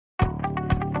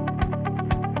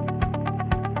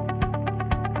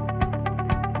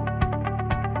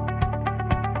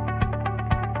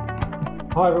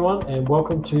Hi everyone, and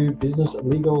welcome to Business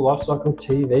Legal Lifecycle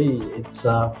TV. It's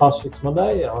Fast Fix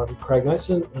Monday. I'm Craig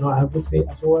Mason, and I have with me,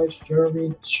 as always,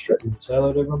 Jeremy Stratton. Say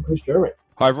hello to everyone, please, Jeremy.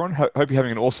 Hi everyone. Hope you're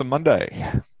having an awesome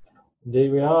Monday.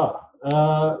 Indeed, we are.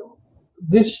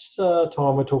 This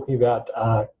time, we're talking about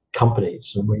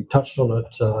companies, and we touched on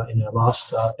it in our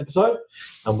last episode,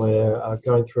 and we're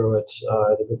going through it in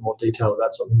a bit more detail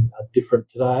about something different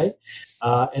today.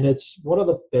 And it's what are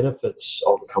the benefits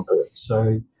of a company?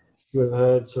 So you've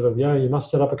heard sort of, you must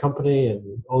set up a company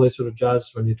and all this sort of jazz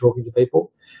when you're talking to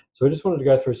people. So we just wanted to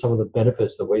go through some of the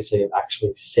benefits that we see of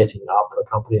actually setting up a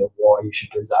company and why you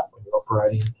should do that when you're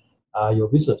operating your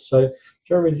business. So,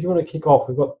 Jeremy, did you want to kick off?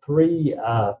 We've got three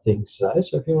things today.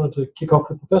 So if you wanted to kick off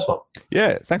with the first one.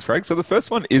 Yeah, thanks, Craig. So the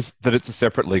first one is that it's a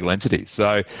separate legal entity.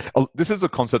 So this is a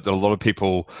concept that a lot of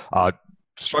people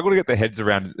struggle to get their heads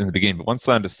around in the beginning, but once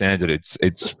they understand it,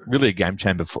 it's really a game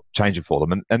changer for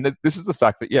them. And this is the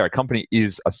fact that, a company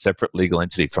is a separate legal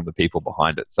entity from the people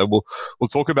behind it. So we'll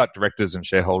talk about directors and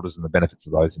shareholders and the benefits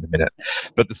of those in a minute.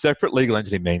 But the separate legal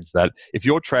entity means that if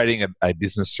you're trading a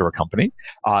business or a company,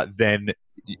 then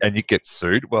and it gets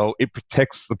sued, well, it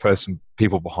protects the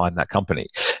people behind that company.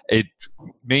 It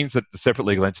means that the separate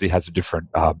legal entity has a different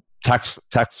tax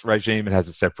regime. It has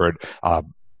a separate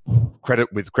credit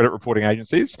reporting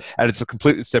agencies, and it's a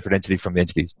completely separate entity from the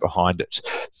entities behind it.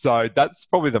 So that's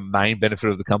probably the main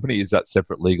benefit of the company, is that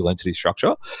separate legal entity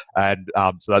structure. And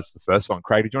so that's the first one.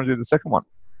 Craig, did you want to do the second one?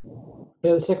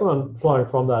 Yeah, the second one flowing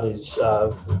from that is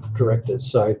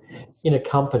directors. So in a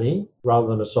company, rather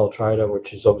than a sole trader,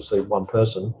 which is obviously one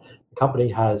person, the company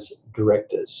has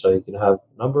directors. So you can have a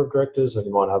number of directors, or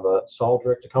you might have a sole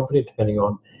director company, depending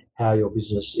on how your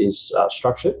business is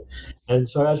structured. And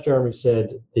so, as Jeremy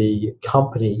said, the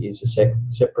company is a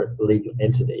separate legal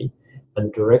entity, and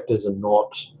the directors are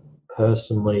not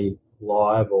personally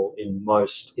liable in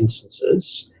most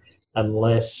instances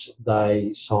unless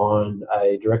they sign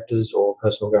a director's or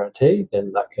personal guarantee.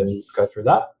 Then that can go through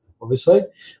that, obviously.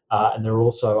 And there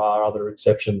also are other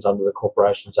exceptions under the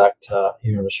Corporations Act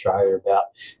here in Australia about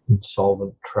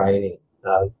insolvent trading.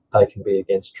 They can be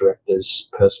against directors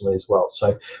personally as well.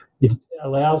 So it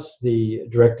allows the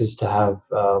directors to have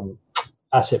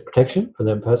asset protection for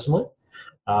them personally,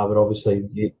 but obviously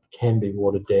it can be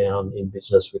watered down in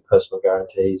business with personal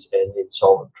guarantees and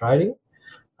insolvent trading.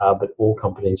 But all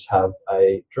companies have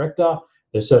a director.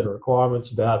 There's certain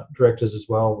requirements about directors as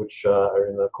well, which are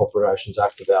in the Corporations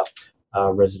Act about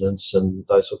residence and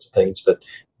those sorts of things. But it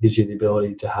gives you the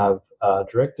ability to have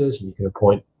directors, and you can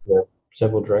appoint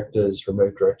several directors,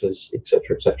 remove directors,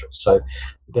 etc., etc. So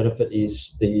the benefit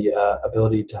is the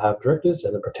ability to have directors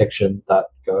and the protection that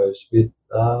goes with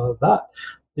that.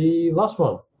 The last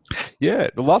one. Yeah,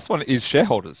 the last one is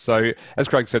shareholders. So, as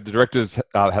Craig said, the directors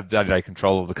have day-to-day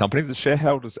control of the company. The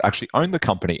shareholders actually own the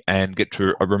company and get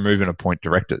to remove and appoint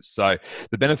directors. So,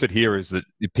 the benefit here is that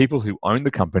the people who own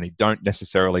the company don't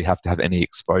necessarily have to have any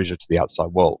exposure to the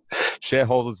outside world.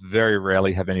 Shareholders very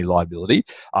rarely have any liability.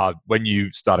 When you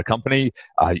start a company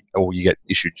or you get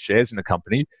issued shares in a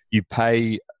company, you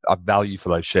pay a value for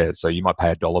those shares. So, you might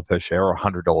pay $1 per share or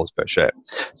 $100 per share.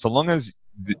 So long as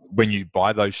when you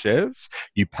buy those shares,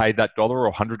 you pay that $1 or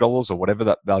 $100 or whatever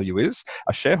that value is,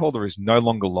 a shareholder is no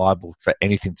longer liable for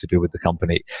anything to do with the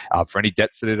company, for any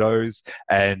debts that it owes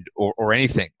or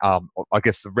anything. I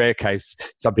guess the rare case,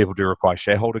 some people do require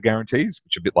shareholder guarantees,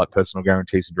 which are a bit like personal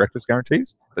guarantees and directors'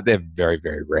 guarantees, but they're very,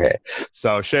 very rare.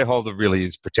 So a shareholder really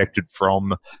is protected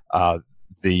from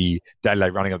the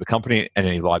day-to-day running of the company and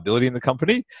any liability in the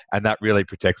company, and that really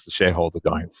protects the shareholder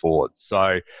going forward.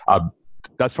 So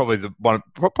that's probably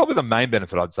the main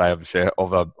benefit, I'd say,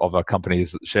 of a company,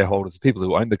 is that the shareholders, the people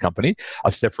who own the company,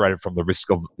 are separated from the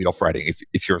risk of the operating.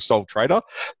 If you're a sole trader,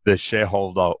 the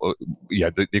shareholder,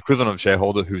 the equivalent of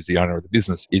shareholder, who's the owner of the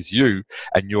business, is you,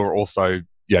 and you're also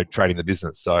trading the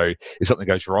business. So if something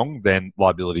goes wrong, then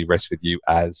liability rests with you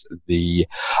as the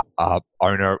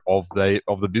owner of the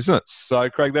business. So,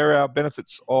 Craig, there are our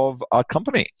benefits of our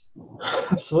company.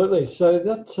 Absolutely. So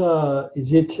that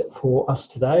is it for us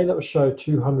today. That was show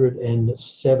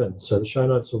 207. So the show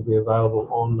notes will be available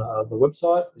on the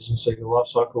website,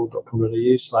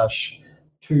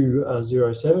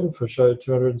 businesslegallifecycle.com.au/207 for show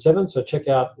 207. So check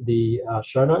out the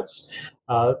show notes.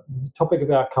 The topic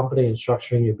about company and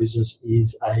structuring your business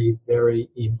is a very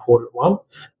important one.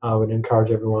 I would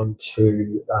encourage everyone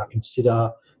to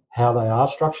consider how they are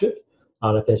structured.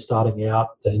 And if they're starting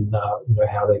out, then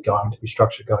how they're going to be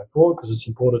structured going forward, because it's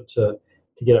important to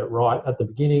get it right at the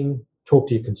beginning. Talk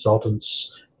to your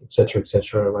consultants, etc.,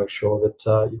 to make sure that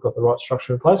you've got the right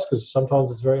structure in place, because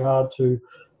sometimes it's very hard to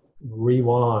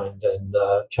rewind and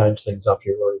change things after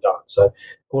you've already done. So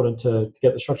important to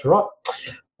get the structure right.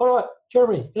 All right,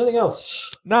 Jeremy, anything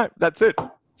else? No, that's it.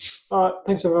 All right,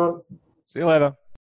 thanks everyone. See you later.